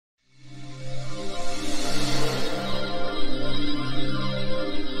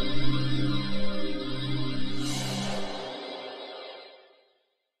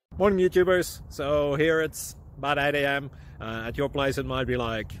Morning YouTubers. So here it's about 8 a.m. At your place it might be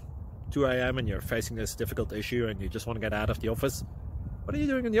like 2 a.m. and you're facing this difficult issue and you just want to get out of the office. What are you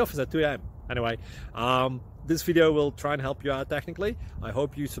doing in the office at 2 a.m.? Anyway, this video will try and help you out technically. I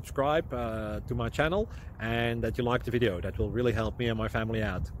hope you subscribe to my channel and that you like the video. That will really help me and my family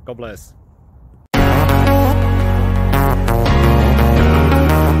out. God bless.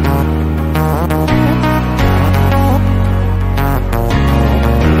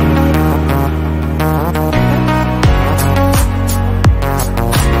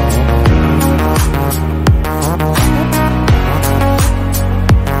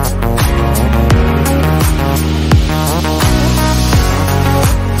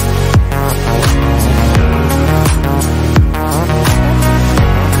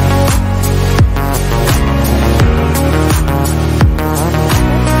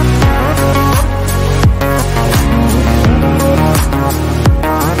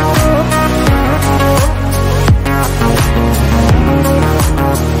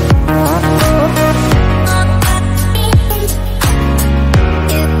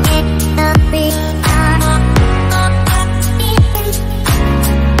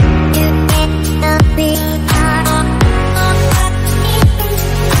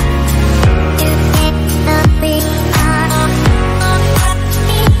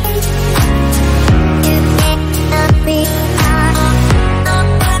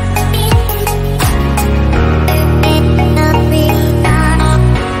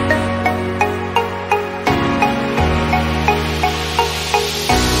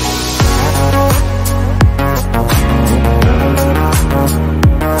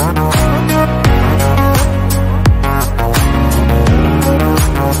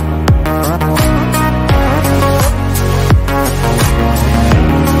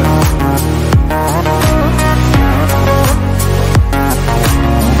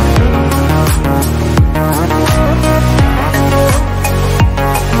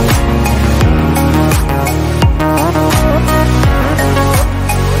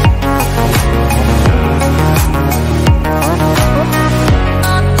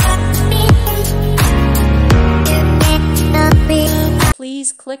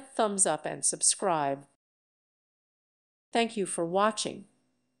 Please click thumbs up and subscribe. Thank you for watching.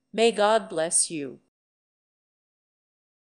 May God bless you.